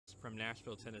from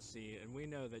Nashville, Tennessee, and we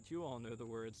know that you all know the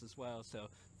words as well, so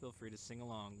feel free to sing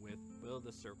along with Will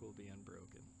the Circle Be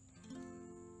Unbroken.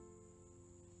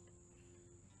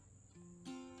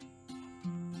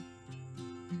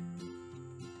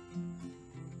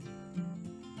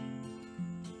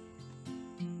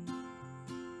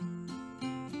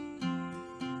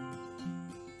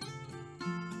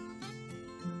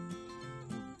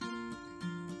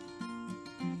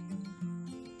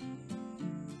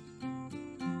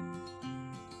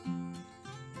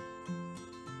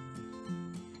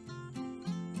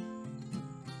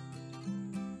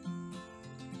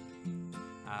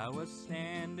 I was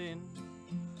standing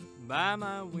by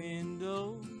my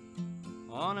window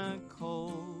on a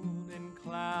cold and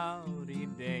cloudy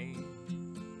day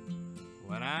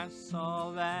when I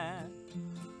saw that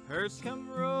hearse come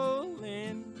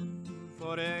rolling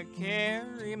for to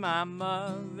carry my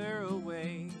mother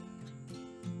away.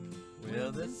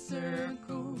 Will the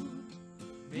circle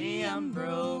be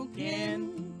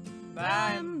unbroken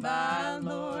by and by,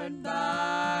 Lord,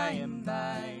 by and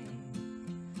by?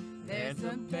 There's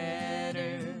a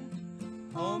better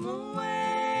home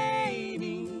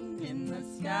awaiting in the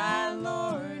sky,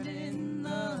 Lord, in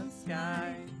the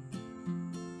sky.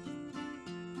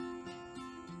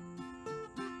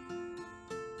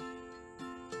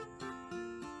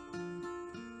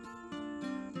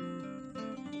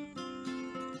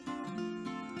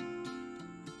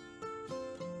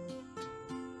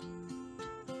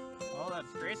 Oh, that's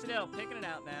Grand Ole Opry picking it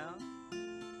out now.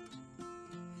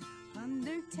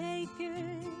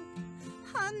 Undertaker,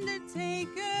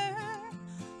 Undertaker,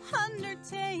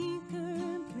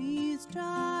 Undertaker, please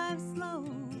drive slow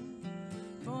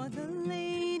for the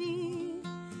lady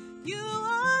you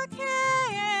are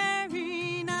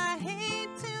carrying. I hate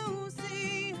to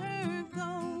see her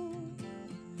go.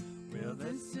 Will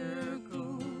the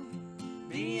circle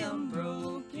be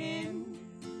unbroken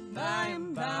by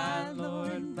and by,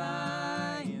 Lord,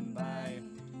 by and by?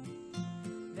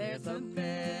 There's a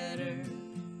better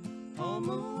home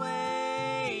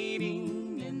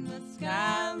awaiting in the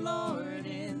sky, Lord,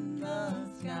 in the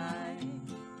sky.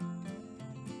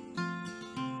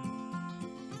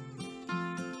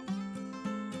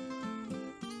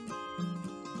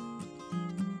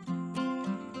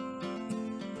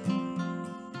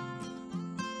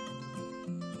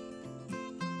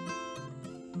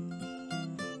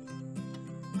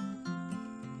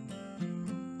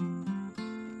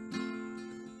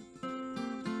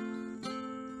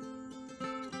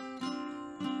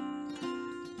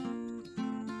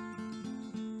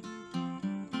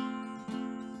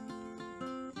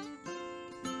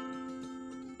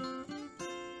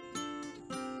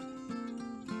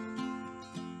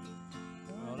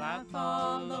 I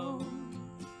follow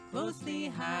close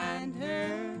behind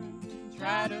her,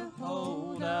 try to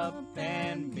hold up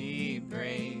and be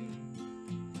brave,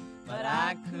 but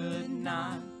I could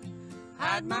not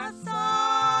hide my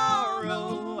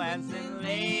sorrow as they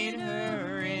laid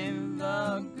her in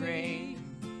the grave.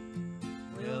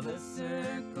 Will the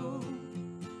circle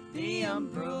be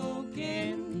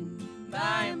unbroken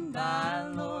by and by,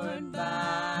 Lord,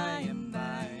 by and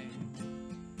by?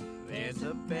 There's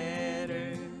a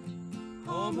better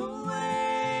home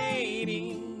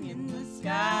awaiting in the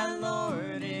sky,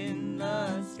 Lord, in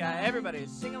the sky. Everybody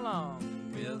sing along.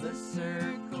 Will the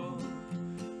circle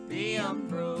be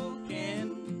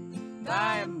unbroken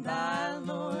by and by,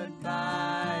 Lord,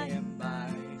 by and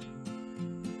by?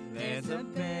 There's a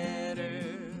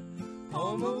better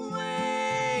home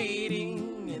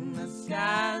awaiting in the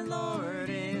sky, Lord,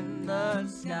 in the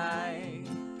sky.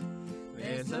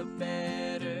 There's a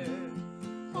better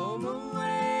home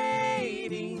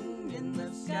awaiting in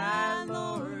the sky,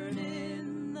 Lord,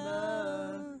 in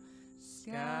the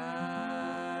sky.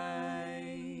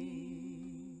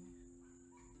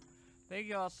 Thank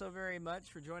you all so very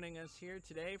much for joining us here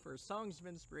today for Songs of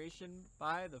Inspiration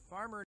by the Farmer